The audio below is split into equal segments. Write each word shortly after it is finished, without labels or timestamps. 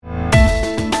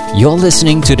You're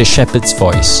listening to The Shepherd's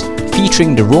Voice,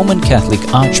 featuring the Roman Catholic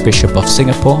Archbishop of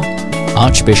Singapore,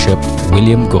 Archbishop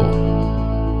William Goh.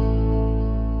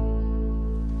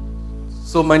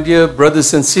 So, my dear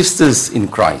brothers and sisters in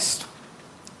Christ,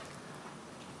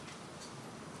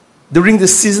 during the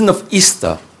season of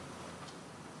Easter,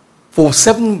 for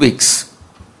 7 weeks,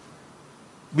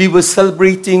 we were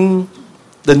celebrating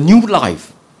the new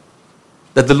life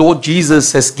that the Lord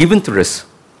Jesus has given to us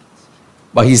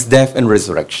by His death and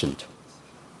resurrection.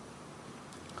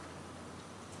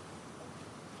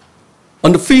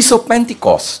 On the Feast of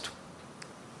Pentecost,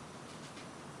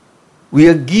 we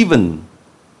are given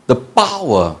the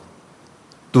power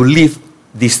to live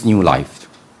this new life.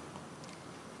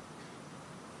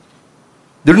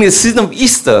 During the season of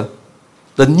Easter,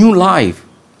 the new life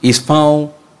is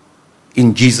found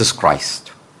in Jesus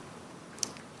Christ.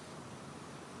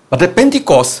 But at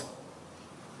Pentecost,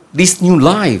 this new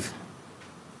life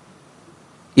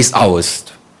is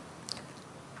ours.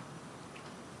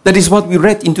 That is what we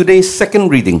read in today's second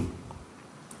reading.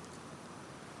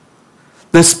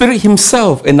 The Spirit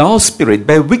Himself and our spirit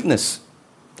bear witness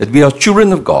that we are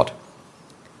children of God.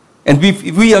 And if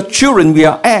we are children, we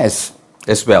are heirs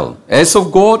as well, heirs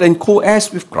of God and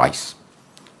co-heirs with Christ,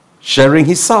 sharing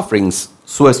His sufferings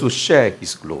so as to share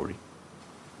His glory.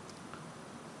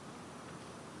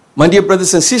 My dear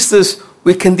brothers and sisters,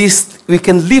 we can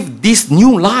live this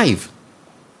new life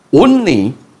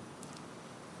only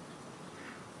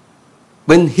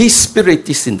when His Spirit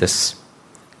is in us.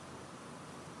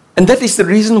 And that is the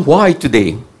reason why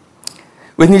today,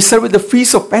 when we celebrate the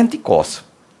Feast of Pentecost,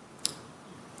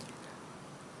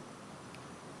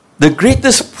 the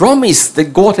greatest promise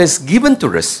that God has given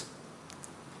to us,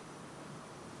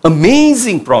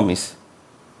 amazing promise,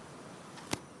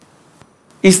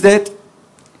 is that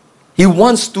He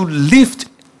wants to live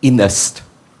in us.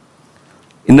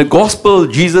 In the Gospel,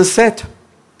 Jesus said,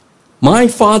 "My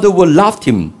Father will love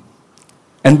Him,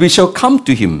 and we shall come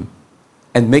to Him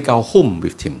and make our home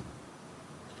with Him."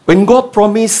 When God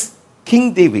promised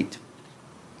King David,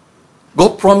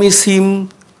 God promised him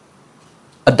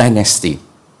a dynasty,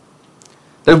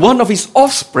 that one of his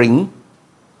offspring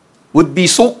would be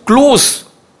so close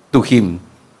to him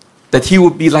that he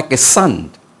would be like a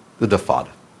son to the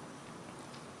Father.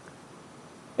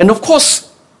 And of course,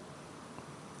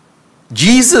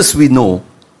 Jesus, we know,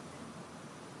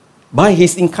 by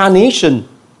His incarnation,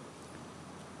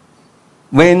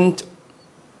 when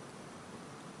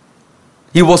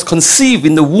He was conceived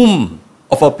in the womb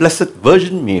of our Blessed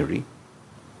Virgin Mary,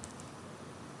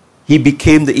 He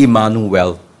became the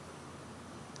Emmanuel.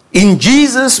 In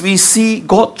Jesus, we see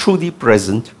God truly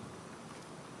present.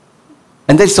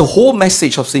 And that's the whole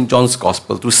message of St. John's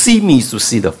Gospel. To see me is to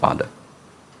see the Father.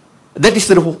 That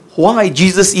is why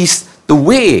Jesus is the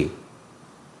way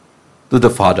to the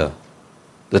Father,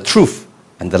 the truth,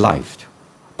 and the life.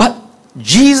 But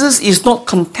Jesus is not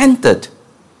contented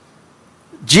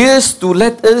just to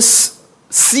let us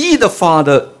see the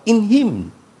Father in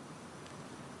Him.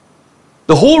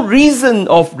 The whole reason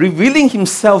of revealing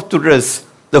Himself to us,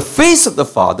 the face of the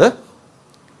Father,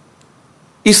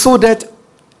 is so that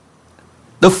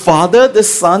the Father, the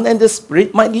Son, and the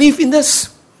Spirit might live in us.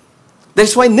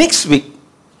 That's why next week,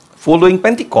 following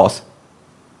Pentecost,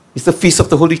 is the Feast of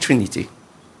the Holy Trinity.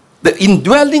 The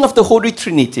indwelling of the Holy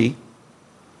Trinity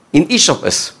in each of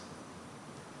us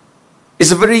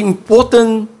is a very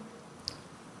important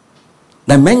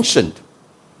dimension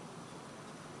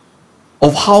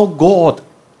of how God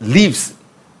lives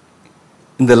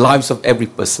in the lives of every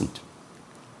person.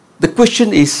 The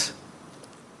question is,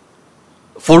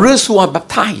 for us who are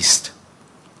baptized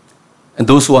and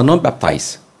those who are not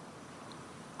baptized,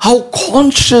 how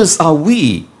conscious are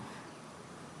we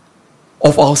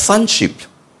of our sonship?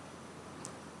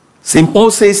 St.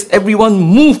 Paul says, everyone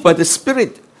moved by the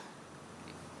Spirit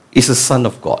is a son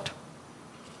of God.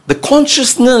 The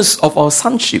consciousness of our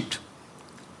sonship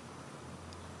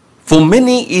for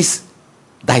many is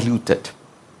diluted,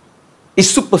 is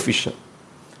superficial.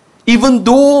 Even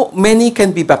though many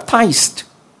can be baptized,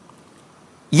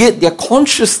 yet their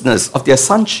consciousness of their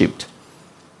sonship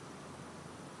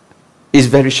is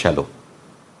very shallow.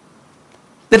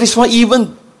 That is why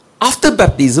even after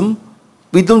baptism,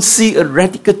 we don't see a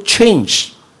radical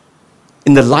change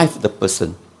in the life of the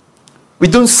person. We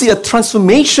don't see a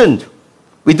transformation.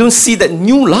 We don't see that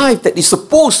new life that is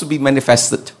supposed to be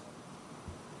manifested.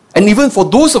 And even for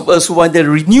those of us who are the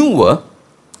renewer,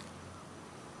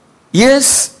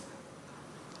 yes,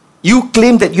 you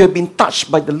claim that you have been touched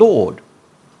by the Lord.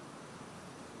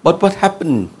 But what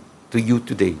happened to you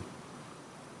today?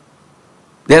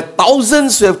 There are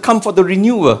thousands who have come for the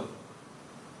renewer.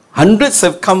 Hundreds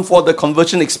have come for the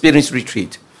conversion experience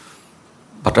retreat.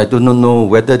 But I do not know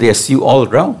whether they are still all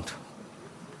around.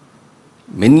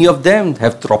 Many of them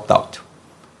have dropped out,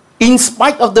 in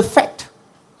spite of the fact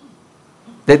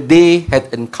that they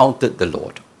had encountered the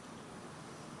Lord.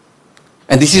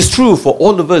 And this is true for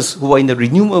all of us who are in the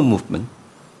renewal movement.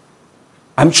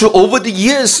 I'm sure over the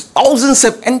years, thousands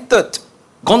have entered,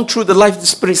 gone through the Life of the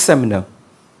Spirit seminar.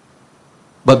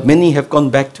 But many have gone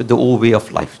back to the old way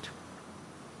of life.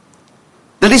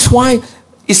 That is why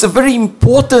it's a very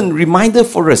important reminder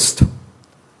for us.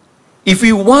 If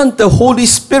we want the Holy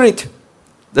Spirit,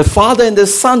 the Father and the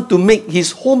Son, to make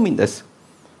His home in us,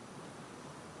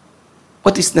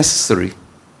 what is necessary?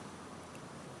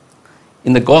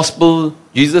 In the Gospel,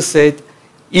 Jesus said,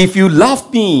 if you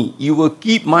love me, you will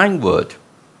keep my word.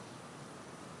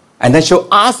 And I shall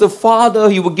ask the Father,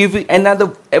 He will give you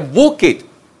another advocate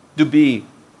to be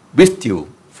with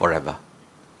you forever.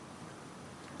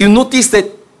 You notice that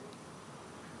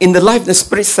in the Life of the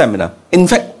Spirit seminar, in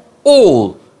fact,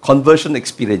 all conversion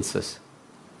experiences,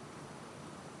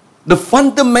 the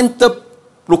fundamental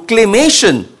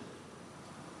proclamation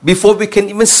before we can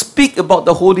even speak about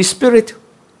the Holy Spirit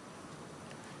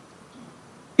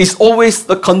is always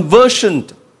the conversion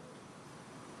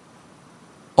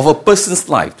of a person's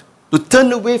life, to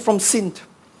turn away from sin.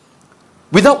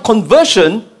 Without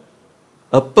conversion,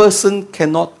 a person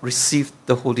cannot receive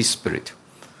the Holy Spirit.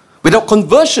 Without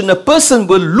conversion, a person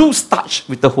will lose touch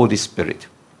with the Holy Spirit.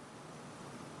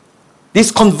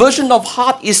 This conversion of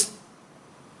heart is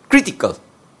critical.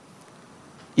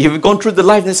 If you've gone through the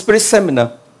Life and Spirit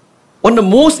seminar, one of the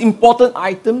most important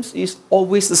items is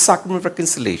always the sacrament of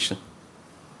reconciliation.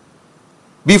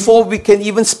 Before we can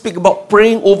even speak about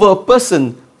praying over a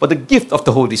person for the gift of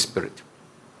the Holy Spirit.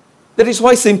 That is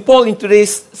why St. Paul in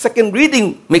today's second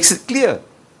reading makes it clear.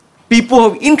 People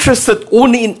who are interested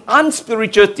only in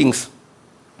unspiritual things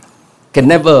can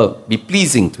never be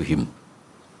pleasing to Him.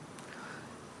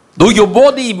 Though your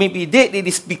body may be dead, it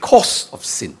is because of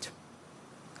sin.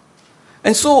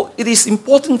 And so it is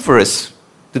important for us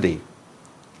today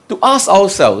to ask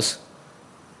ourselves,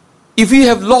 if we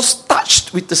have lost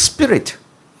touch with the Spirit,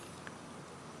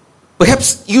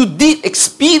 perhaps you did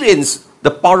experience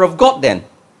the power of God then,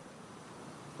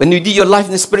 when you did your Life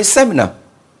in the Spirit seminar.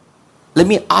 Let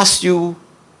me ask you,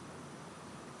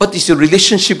 what is your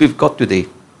relationship with God today?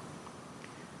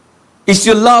 Is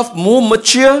your love more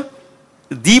mature,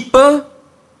 deeper,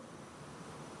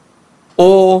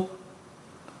 or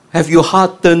have your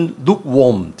heart turned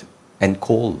lukewarm and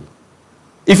cold?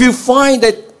 If you find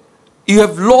that you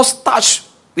have lost touch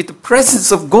with the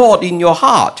presence of God in your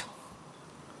heart,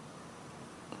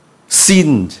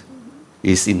 sin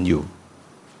is in you.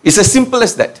 It's as simple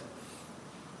as that.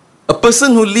 A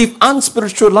person who lives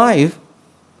unspiritual life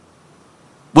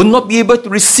will not be able to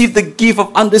receive the gift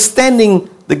of understanding,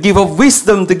 the gift of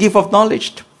wisdom, the gift of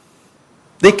knowledge.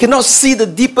 They cannot see the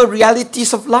deeper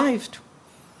realities of life.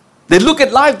 They look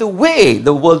at life the way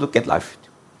the world looks at life.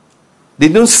 They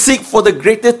don't seek for the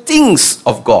greater things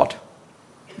of God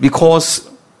because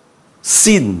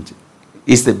sin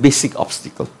is the basic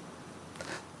obstacle.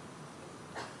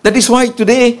 That is why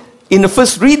today, in the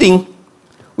first reading,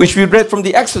 which we read from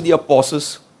the Acts of the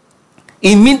Apostles,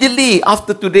 immediately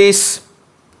after today's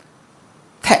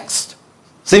text,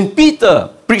 St. Peter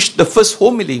preached the first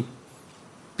homily.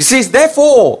 He says,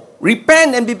 therefore,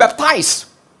 repent and be baptized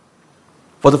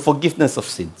for the forgiveness of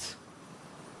sins.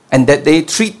 And that day,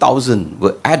 3,000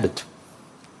 were added to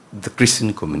the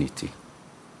Christian community.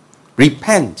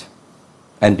 Repent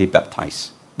and be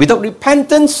baptized. Without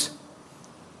repentance,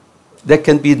 there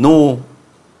can be no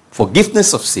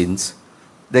forgiveness of sins.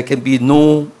 There can be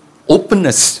no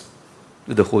openness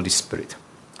to the Holy Spirit.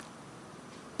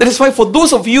 That is why for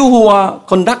those of you who are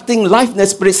conducting Life in the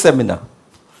Spirit seminar,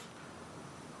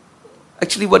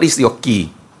 actually what is your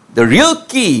key? The real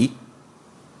key,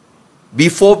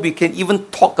 before we can even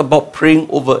talk about praying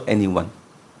over anyone,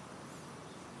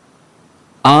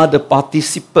 are the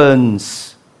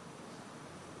participants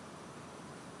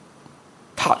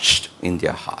touched in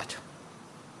their heart?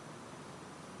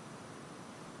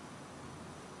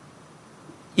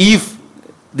 If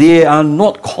they are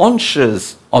not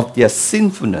conscious of their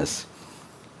sinfulness,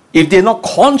 if they're not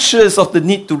conscious of the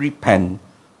need to repent,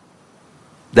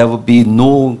 there will be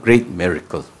no great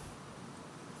miracle.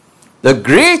 The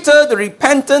greater the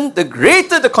repentance, the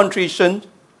greater the contrition,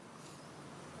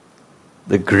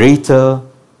 the greater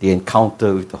the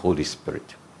encounter with the Holy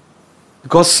Spirit.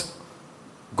 Because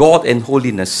God and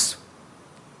holiness,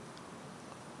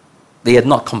 they are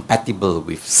not compatible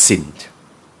with sin.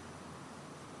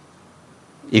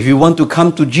 If you want to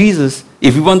come to Jesus,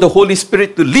 if you want the Holy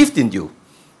Spirit to live in you,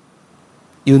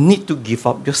 you need to give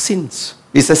up your sins.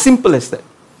 It's as simple as that.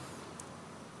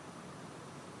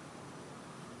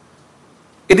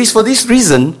 It is for this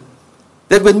reason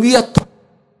that when we are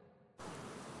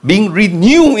being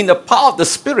renewed in the power of the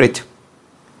Spirit,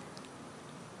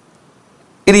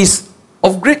 it is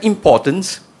of great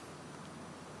importance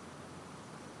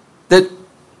that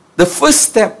the first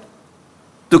step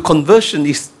to conversion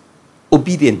is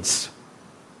obedience.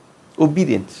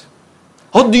 Obedience.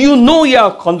 How do you know you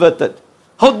are converted?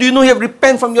 How do you know you have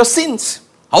repented from your sins?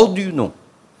 How do you know?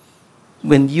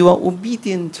 When you are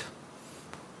obedient.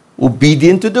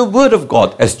 Obedient to the word of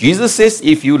God. As Jesus says,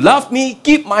 if you love me,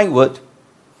 keep my word.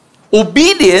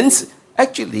 Obedience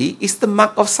actually is the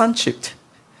mark of sonship.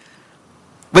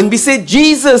 When we say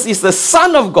Jesus is the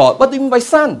Son of God, what do you mean by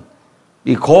Son?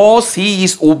 Because he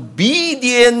is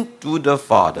obedient to the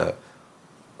Father.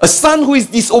 A son who is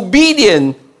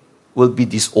disobedient will be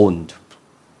disowned.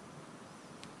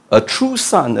 A true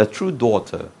son, a true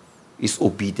daughter is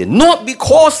obedient. Not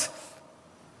because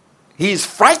he is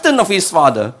frightened of his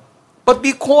father, but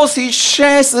because he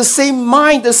shares the same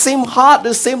mind, the same heart,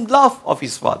 the same love of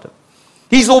his father.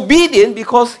 He is obedient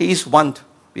because he is one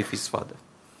with his father.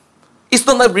 It's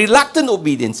not a reluctant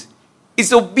obedience.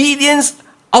 It's obedience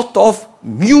out of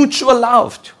mutual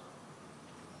love.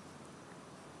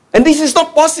 And this is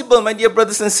not possible, my dear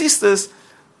brothers and sisters.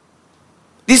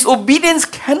 This obedience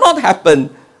cannot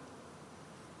happen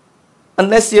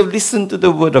unless you have listened to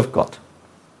the word of God.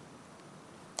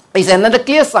 It's another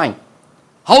clear sign.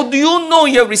 How do you know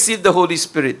you have received the Holy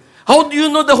Spirit? How do you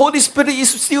know the Holy Spirit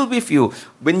is still with you?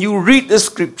 When you read the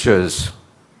scriptures.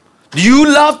 Do you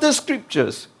love the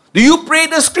scriptures? Do you pray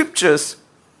the scriptures?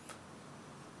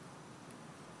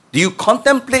 Do you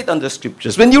contemplate on the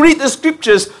scriptures? When you read the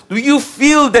scriptures, do you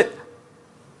feel that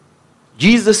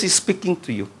Jesus is speaking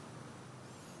to you?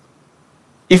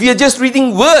 If you're just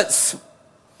reading words,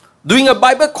 doing a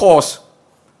Bible course,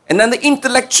 and then the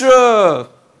intellectual,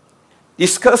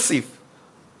 discursive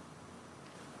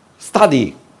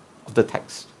study of the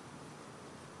text,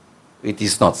 it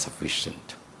is not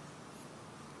sufficient.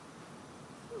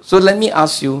 So let me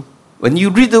ask you, when you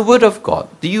read the Word of God,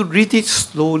 do you read it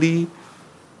slowly?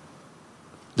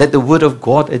 Let the Word of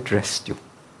God address you.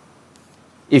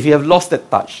 If you have lost that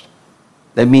touch,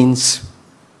 that means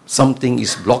something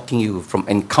is blocking you from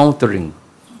encountering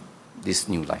this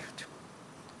new life.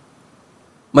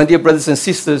 My dear brothers and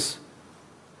sisters,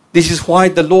 this is why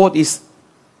the Lord is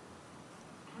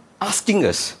asking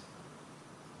us.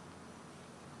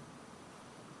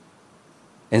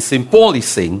 And St. Paul is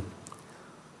saying,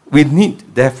 we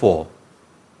need, therefore,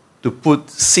 to put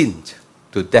sin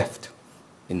to death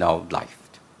in our life.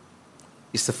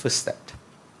 It's the first step.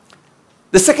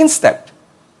 The second step,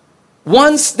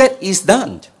 once that is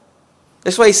done,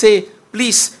 that's why I say,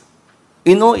 please,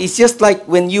 it's just like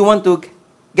when you want to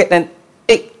get an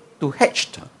egg to hatch.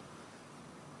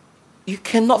 You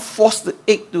cannot force the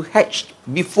egg to hatch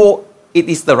before it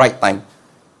is the right time.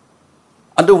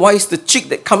 Otherwise, the chick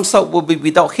that comes out will be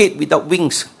without head, without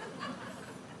wings.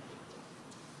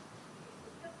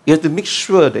 You have to make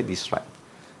sure that it's right.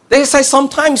 That's why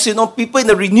sometimes, people in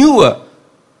the renewer,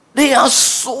 they are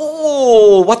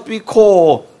so, what we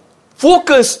call,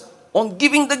 focused on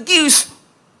giving the gifts,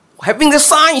 having the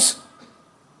signs.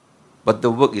 But the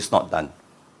work is not done.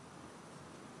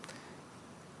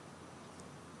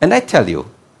 And I tell you,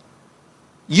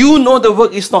 the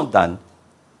work is not done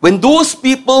when those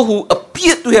people who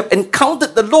appear to have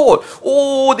encountered the Lord,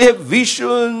 they have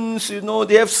visions,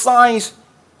 they have signs,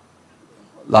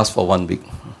 last for 1 week.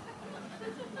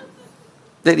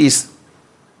 That is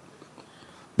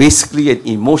basically an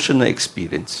emotional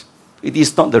experience. It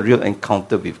is not the real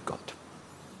encounter with God.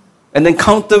 An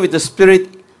encounter with the Spirit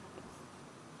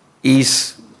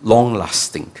is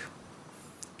long-lasting.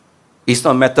 It's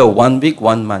not a matter of 1 week,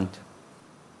 1 month.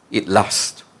 It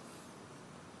lasts.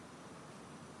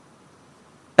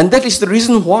 And that is the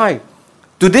reason why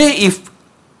today, if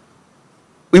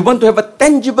we want to have a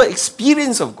tangible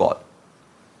experience of God,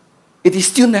 it is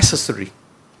still necessary.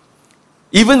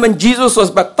 Even when Jesus was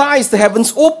baptized, the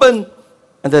heavens opened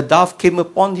and the dove came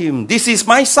upon him. This is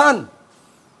my son,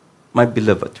 my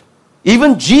beloved.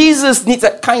 Even Jesus needs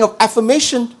that kind of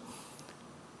affirmation.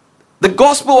 The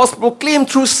gospel was proclaimed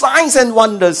through signs and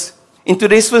wonders. In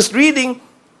today's first reading,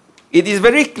 it is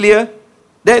very clear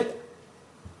that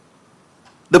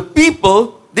the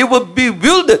people, they were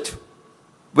bewildered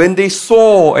when they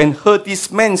saw and heard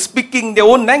these men speaking their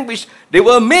own language. They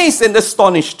were amazed and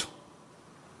astonished.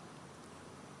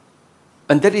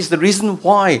 And that is the reason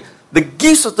why the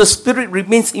gifts of the Spirit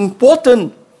remains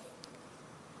important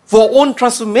for our own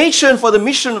transformation, for the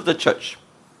mission of the church.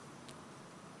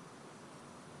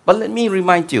 But let me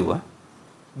remind you,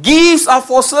 gifts are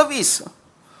for service.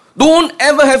 Don't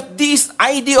ever have this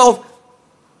idea of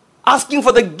asking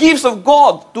for the gifts of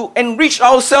God to enrich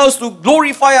ourselves, to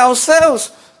glorify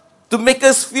ourselves, to make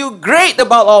us feel great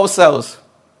about ourselves.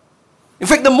 In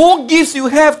fact, the more gifts you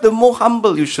have, the more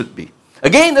humble you should be.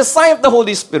 Again, the sign of the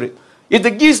Holy Spirit. If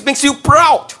the gifts makes you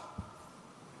proud,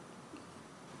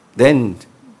 then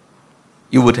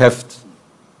you would have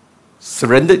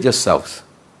surrendered yourselves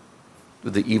to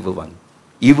the evil one.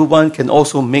 Evil one can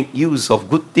also make use of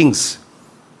good things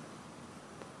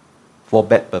for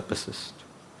bad purposes.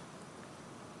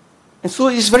 And so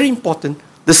it's very important.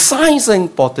 The signs are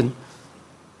important.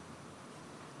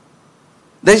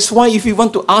 That is why if you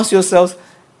want to ask yourselves,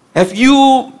 have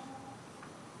you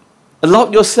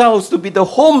allowed yourselves to be the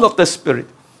home of the Spirit?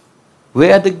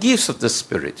 Where are the gifts of the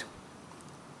Spirit?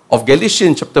 Of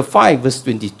Galatians chapter 5 verse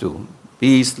 22.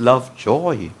 Peace, love,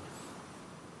 joy.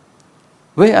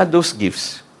 Where are those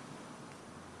gifts?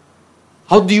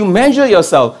 How do you measure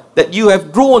yourself that you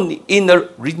have grown in a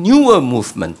renewal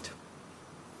movement?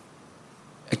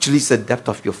 Actually, it's the depth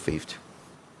of your faith.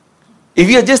 If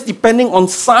you are just depending on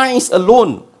signs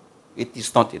alone, it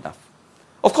is not enough.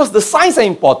 Of course, the signs are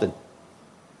important.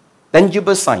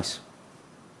 Tangible signs.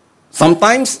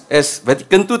 Sometimes, as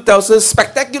Vatican II tells us,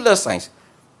 spectacular signs.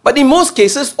 But in most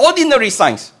cases, ordinary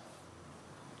signs.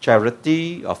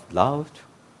 Charity, of love,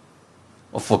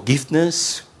 of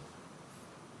forgiveness,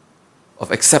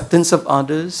 of acceptance of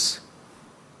others,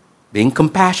 being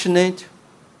compassionate.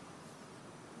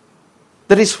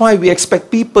 That is why we expect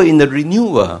people in the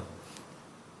renewal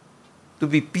to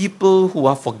be people who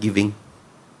are forgiving,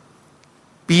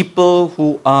 people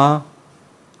who are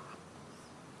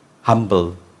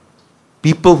humble,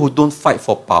 people who don't fight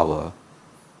for power,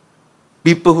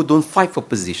 people who don't fight for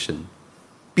position,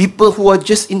 people who are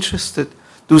just interested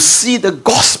to see the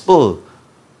gospel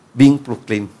being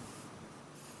proclaimed.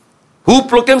 Who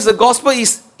proclaims the gospel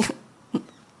is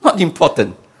not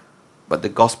important, but the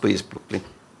gospel is proclaimed.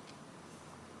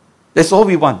 That's all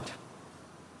we want.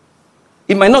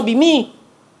 It might not be me.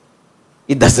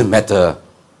 It doesn't matter.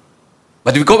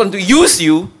 But if God wants to use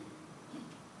you,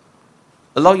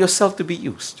 allow yourself to be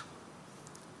used.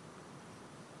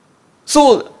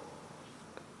 So,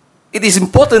 it is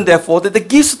important, therefore, that the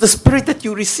gifts of the Spirit that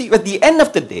you receive at the end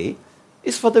of the day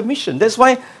is for the mission. That's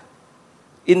why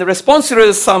in the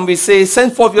responsorial psalm we say,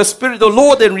 send forth your Spirit, O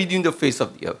Lord, and redeem the face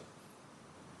of the earth.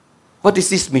 What is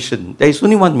this mission? There is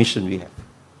only one mission we have.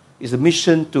 It's a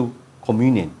mission to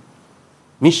communion.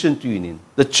 Mission to union.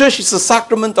 The church is a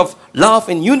sacrament of love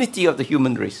and unity of the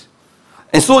human race.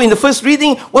 And so in the first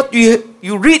reading, what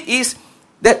you read is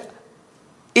that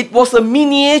it was a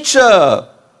miniature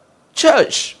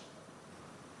church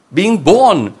being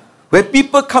born, where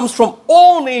people come from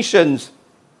all nations,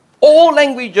 all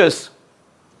languages,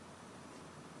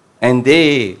 and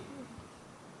they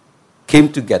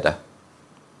came together.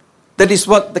 That is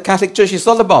what the Catholic Church is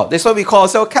all about. That's why we call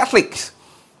ourselves Catholics.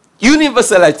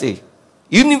 Universality.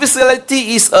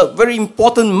 Universality is a very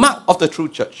important mark of the true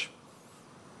church,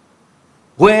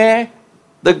 where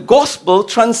the gospel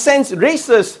transcends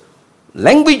races,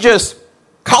 languages,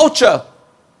 culture.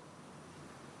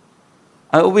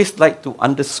 I always like to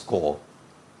underscore.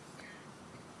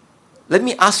 Let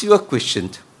me ask you a question,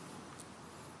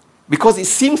 because it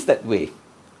seems that way.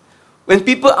 When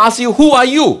people ask you, who are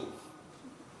you?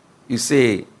 You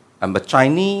say, I'm a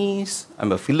Chinese,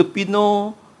 I'm a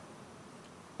Filipino,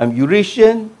 I'm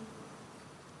Eurasian.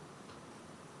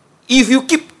 If you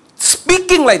keep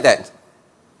speaking like that,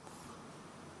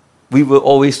 we will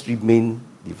always remain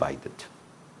divided.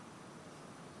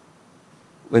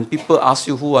 When people ask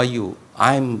you, who are you?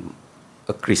 I'm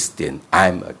a Christian,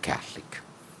 I'm a Catholic.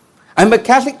 I'm a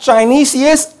Catholic Chinese,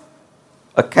 yes.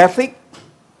 A Catholic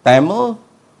Tamil,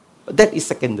 but that is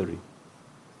secondary.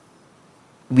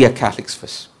 We are Catholics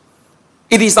first.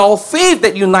 It is our faith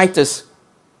that unites us,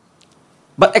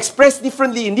 but expressed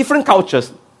differently in different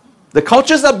cultures. The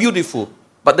cultures are beautiful,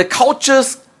 but the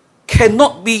cultures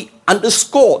cannot be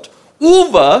underscored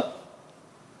over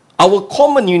our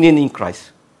common union in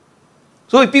Christ.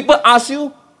 So if people ask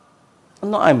you,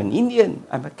 no, I'm an Indian,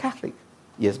 I'm a Catholic.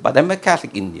 Yes, but I'm a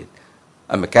Catholic Indian.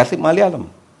 I'm a Catholic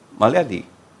Malayali.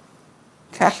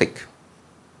 Catholic.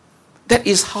 That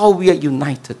is how we are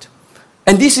united.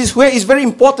 And this is where it's very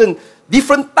important.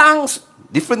 Different tongues,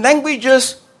 different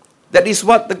languages. That is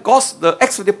what the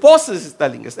Acts of the Apostles is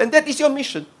telling us. And that is your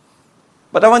mission.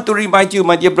 But I want to remind you,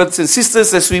 my dear brothers and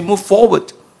sisters, as we move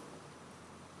forward,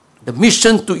 the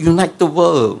mission to unite the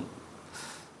world.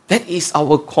 That is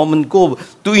our common goal.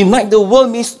 To unite the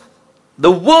world means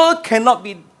the world cannot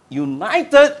be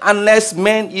united unless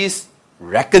man is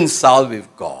reconciled with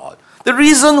God. The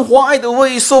reason why the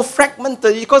world is so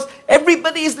fragmented is because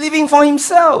everybody is living for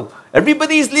himself.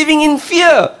 Everybody is living in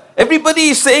fear. Everybody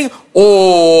is saying,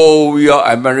 oh, we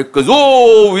are Americans.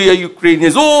 Oh, we are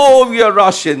Ukrainians. Oh, we are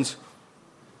Russians.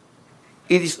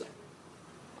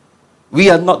 We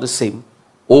are not the same.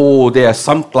 Oh, there are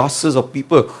some classes of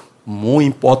people more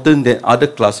important than other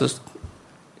classes.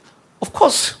 Of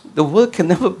course, the world can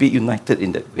never be united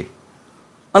in that way,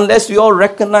 unless we all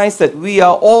recognize that we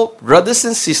are all brothers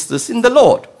and sisters in the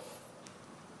Lord.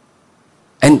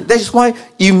 And that is why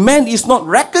if man is not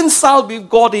reconciled with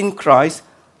God in Christ,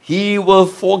 he will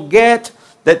forget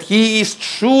that he is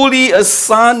truly a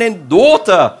son and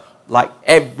daughter like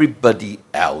everybody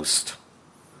else.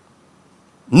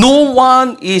 No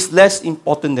one is less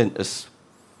important than us.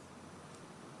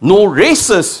 No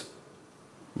races,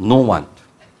 no one.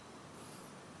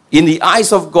 In the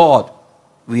eyes of God,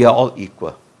 we are all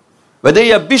equal. Whether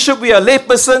you're a bishop, we are a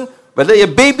layperson, whether you're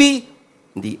a baby,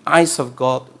 in the eyes of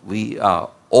God, we are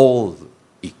all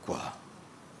equal.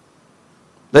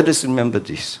 Let us remember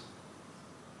this.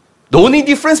 The only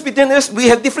difference between us, we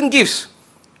have different gifts.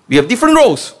 We have different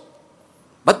roles.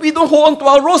 But we don't hold on to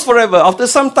our roles forever. After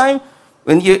some time,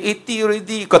 when you're 80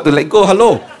 already, you got to let go.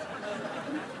 Hello.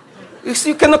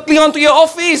 You cannot cling on to your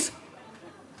office.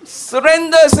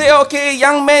 Surrender, say, okay,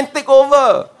 young man, take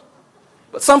over.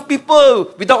 But some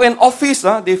people, without an office,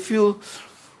 they feel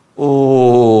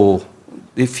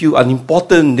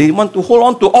unimportant. They want to hold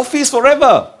on to office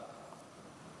forever.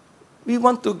 We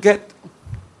want to get,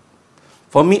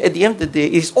 for me, at the end of the day,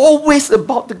 it's always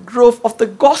about the growth of the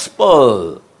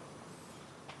gospel.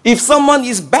 If someone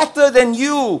is better than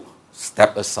you,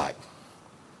 step aside.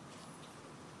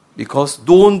 Because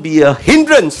don't be a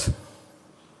hindrance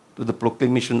to the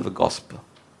proclamation of the gospel.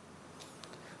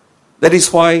 That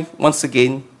is why, once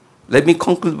again, let me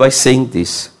conclude by saying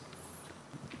this.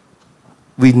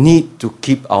 We need to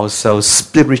keep ourselves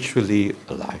spiritually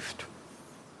alive.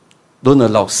 Don't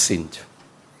allow sin.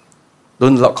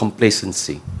 Don't allow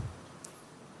complacency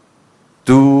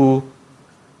to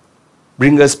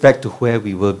bring us back to where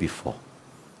we were before.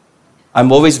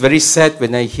 I'm always very sad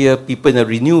when I hear people in a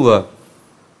renewal,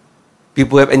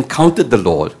 people have encountered the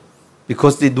Lord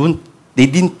because they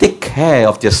didn't take care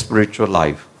of their spiritual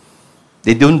life.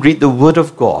 They don't read the Word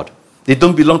of God. They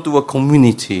don't belong to a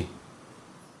community.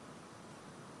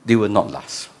 They will not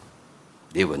last.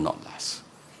 They will not last.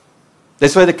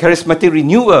 That's why the charismatic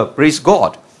renewal, praise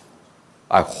God.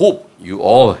 I hope you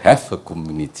all have a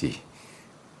community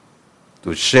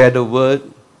to share the Word,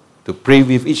 to pray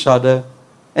with each other,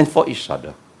 and for each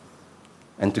other.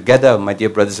 And together, my dear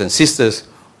brothers and sisters,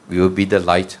 we will be the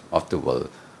light of the world.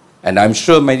 And I'm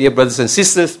sure, my dear brothers and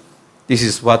sisters, this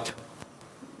is what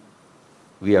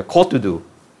we are called to do.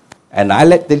 And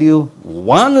I'll tell you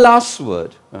one last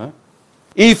word.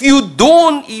 If you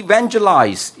don't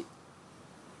evangelize,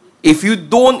 if you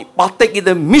don't partake in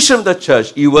the mission of the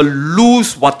church, you will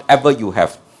lose whatever you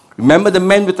have. Remember the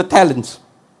man with the talents.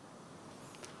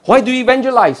 Why do you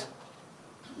evangelize?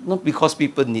 Not because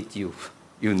people need you.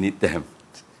 You need them.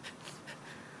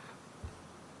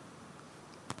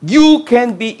 You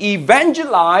can be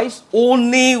evangelized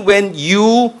only when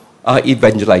you are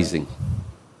evangelizing.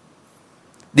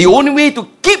 The only way to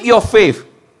keep your faith,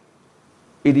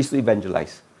 it is to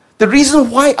evangelize. The reason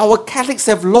why our Catholics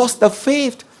have lost their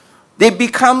faith, they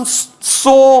become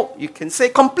so, you can say,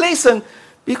 complacent,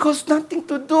 because nothing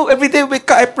to do. Every day we wake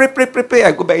up, I pray,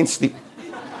 I go back and sleep.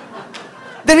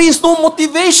 There is no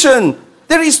motivation.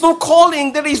 There is no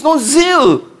calling. There is no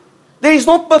zeal. There is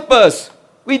no purpose.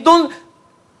 We don't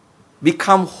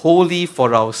become holy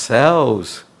for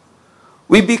ourselves.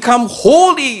 We become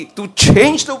holy to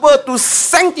change the world, to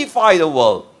sanctify the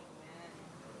world.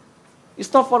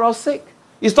 It's not for our sake.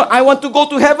 It's not, I want to go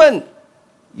to heaven.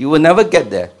 You will never get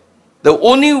there. The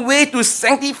only way to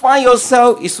sanctify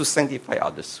yourself is to sanctify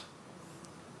others.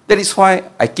 That is why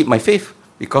I keep my faith,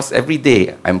 because every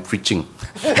day I'm preaching.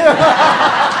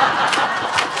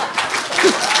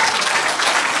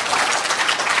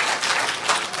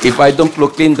 If I don't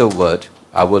proclaim the word,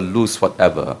 I will lose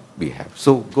whatever we have.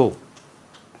 So go.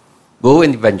 Go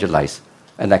and evangelize.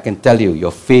 And I can tell you,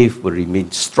 your faith will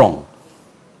remain strong.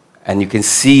 And you can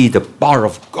see the power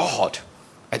of God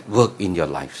at work in your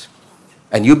lives.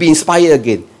 And you'll be inspired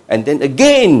again. And then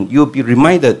again, you'll be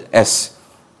reminded, as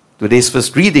today's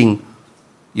first reading,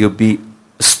 you'll be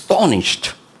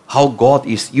astonished how God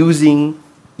is using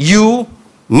you,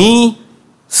 me,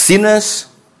 sinners,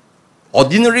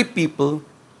 ordinary people,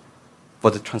 for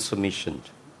the transformation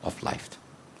of life.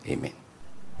 Amen.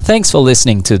 Thanks for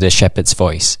listening to The Shepherd's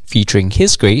Voice, featuring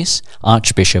His Grace,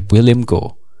 Archbishop William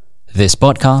Goh. This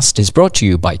podcast is brought to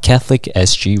you by Catholic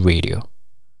SG Radio.